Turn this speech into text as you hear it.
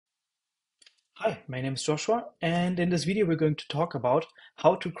Hi, my name is Joshua, and in this video we're going to talk about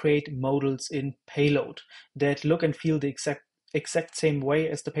how to create modals in Payload that look and feel the exact same way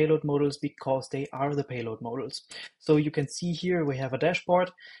as the Payload modals because they are the Payload modals. So you can see here we have a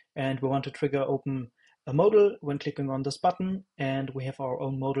dashboard and we want to trigger open a modal when clicking on this button, and we have our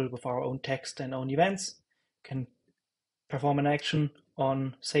own modal with our own text and own events. Can perform an action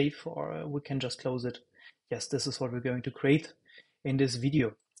on save, or we can just close it. Yes, this is what we're going to create in this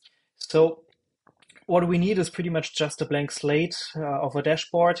video. So what we need is pretty much just a blank slate of a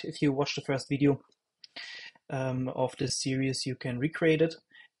dashboard. If you watch the first video of this series, you can recreate it.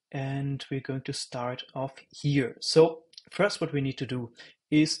 And we're going to start off here. So first, what we need to do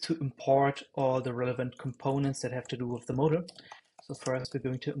is to import all the relevant components that have to do with the modal. So first, we're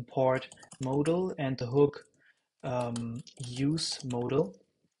going to import modal and the hook use modal.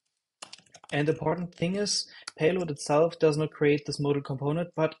 And the important thing is, Payload itself does not create this modal component,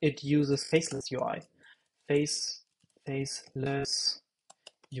 but it uses faceless UI. Faceless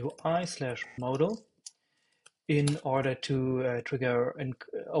UI slash modal in order to trigger and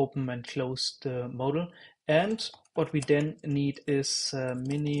open and close the modal. And what we then need is a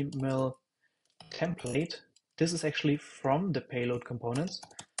minimal template. This is actually from the payload components,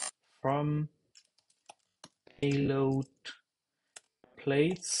 from payload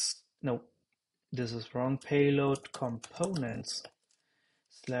plates. No, this is wrong. Payload components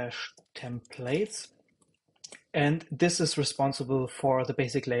slash templates. And this is responsible for the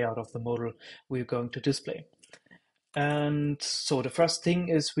basic layout of the modal we're going to display. And so the first thing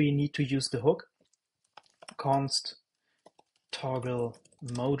is we need to use the hook const toggle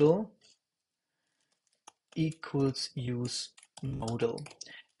modal equals use modal.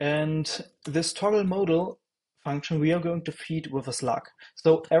 And this toggle modal function we are going to feed with a slug.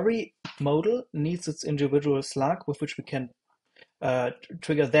 So every modal needs its individual slug with which we can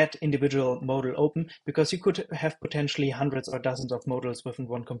trigger that individual modal open, because you could have potentially hundreds or dozens of modals within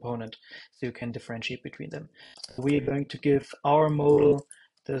one component, so you can differentiate between them. So we are going to give our modal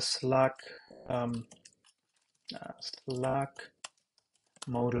the slug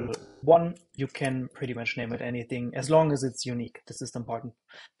modal 1. You can pretty much name it anything as long as it's unique. This is the important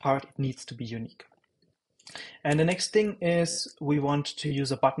part. It needs to be unique. And the next thing is we want to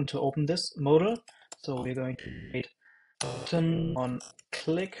use a button to open this modal. So we're going to create a button on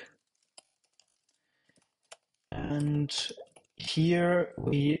click. And here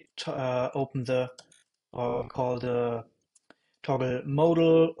we open the, or call the toggle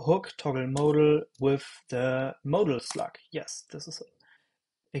modal hook, toggle modal with the modal slug. Yes, this is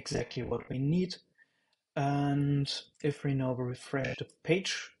exactly what we need. And if we now refresh the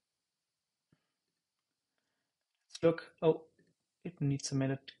page, let's look. Oh, it needs a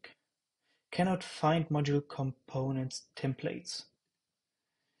minute. Cannot find module components templates.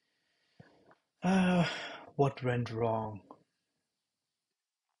 What went wrong?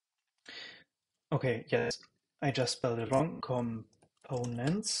 Okay, yes, I just spelled it wrong.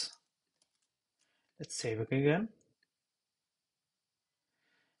 Components. Let's save it again.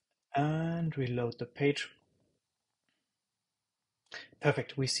 And reload the page.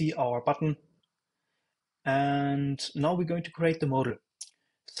 Perfect, we see our button. And now we're going to create the modal.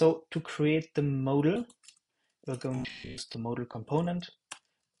 So to create the modal, we're going to use the modal component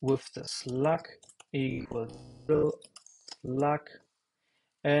with the slug equals slug.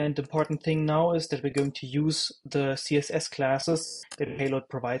 And the important thing now is that we're going to use the CSS classes that Payload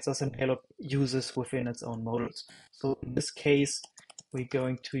provides us and Payload uses within its own modals. So in this case, we're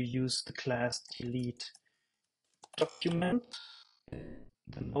going to use the class delete document,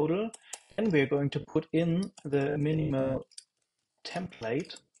 the modal, and we're going to put in the minimal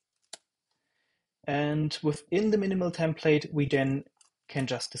template. And within the minimal template, we then can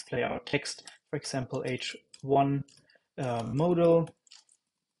just display our text, for example, h1 modal,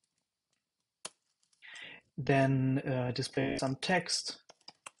 then display some text.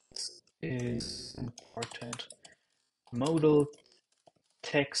 This is important modal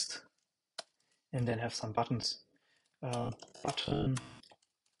text, and then have some buttons. Button,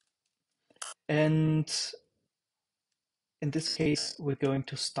 and in this case, we're going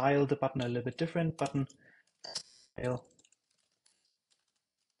to style the button a little bit different. Button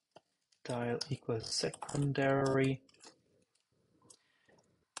style equals secondary,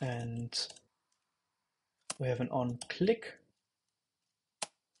 and we have an on click.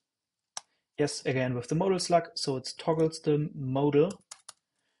 Yes, again with the modal slug, so it toggles the modal.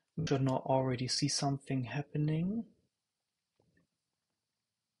 We should now already see something happening.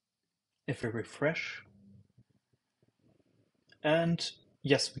 If we refresh, and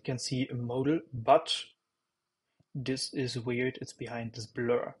yes, we can see a modal, but this is weird, it's behind this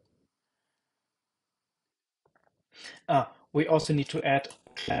blur. We also need to add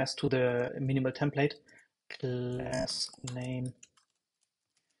class to the minimal template. Class name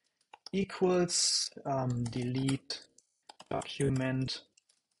equals delete document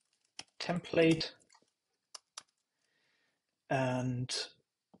template, and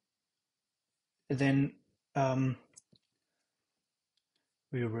then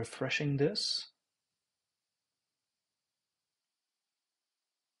we're refreshing this.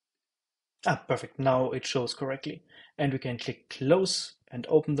 Perfect. Now it shows correctly. And we can click close and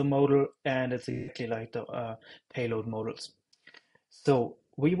open the modal, and it's exactly like the payload modals. So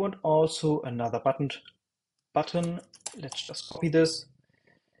we want also another button. Let's just copy this.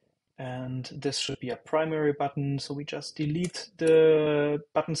 And this should be a primary button. So we just delete the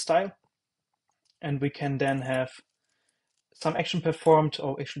button style, and we can then have some action performed,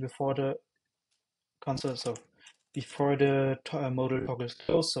 or actually before the console. So before the modal toggle is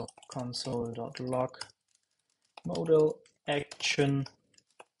closed, so console.log modal action,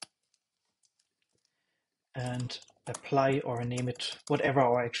 and apply or name it whatever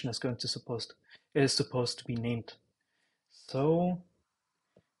our action is supposed to be named. So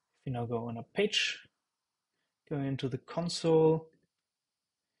if we now go on a page, go into the console,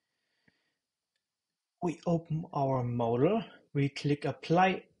 we open our modal, we click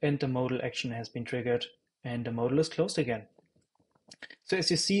apply, and the modal action has been triggered, and the modal is closed again. So as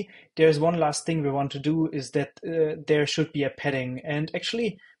you see, there's one last thing we want to do, is that there should be a padding. And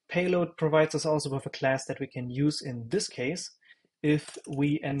actually, Payload provides us also with a class that we can use in this case if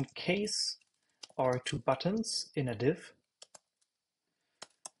we encase our two buttons in a div.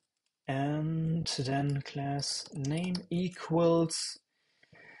 And then class name equals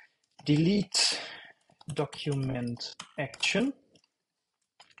delete document action.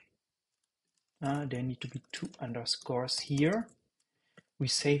 There need to be two underscores here. We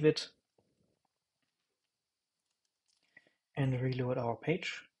save it and reload our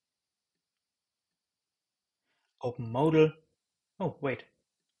page. Open modal. Oh, wait.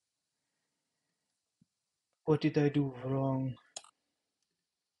 What did I do wrong?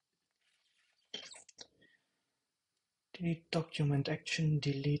 Delete document action,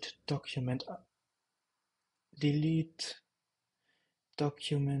 delete document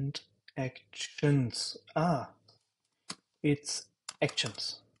actions. It's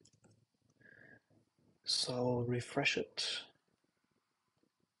actions. So refresh it.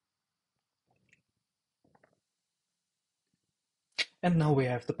 And now we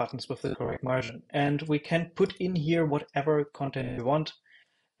have the buttons with the correct margin. And we can put in here whatever content we want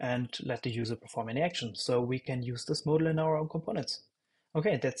and let the user perform any action. So we can use this modal in our own components.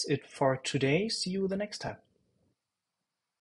 Okay, that's it for today. See you the next time.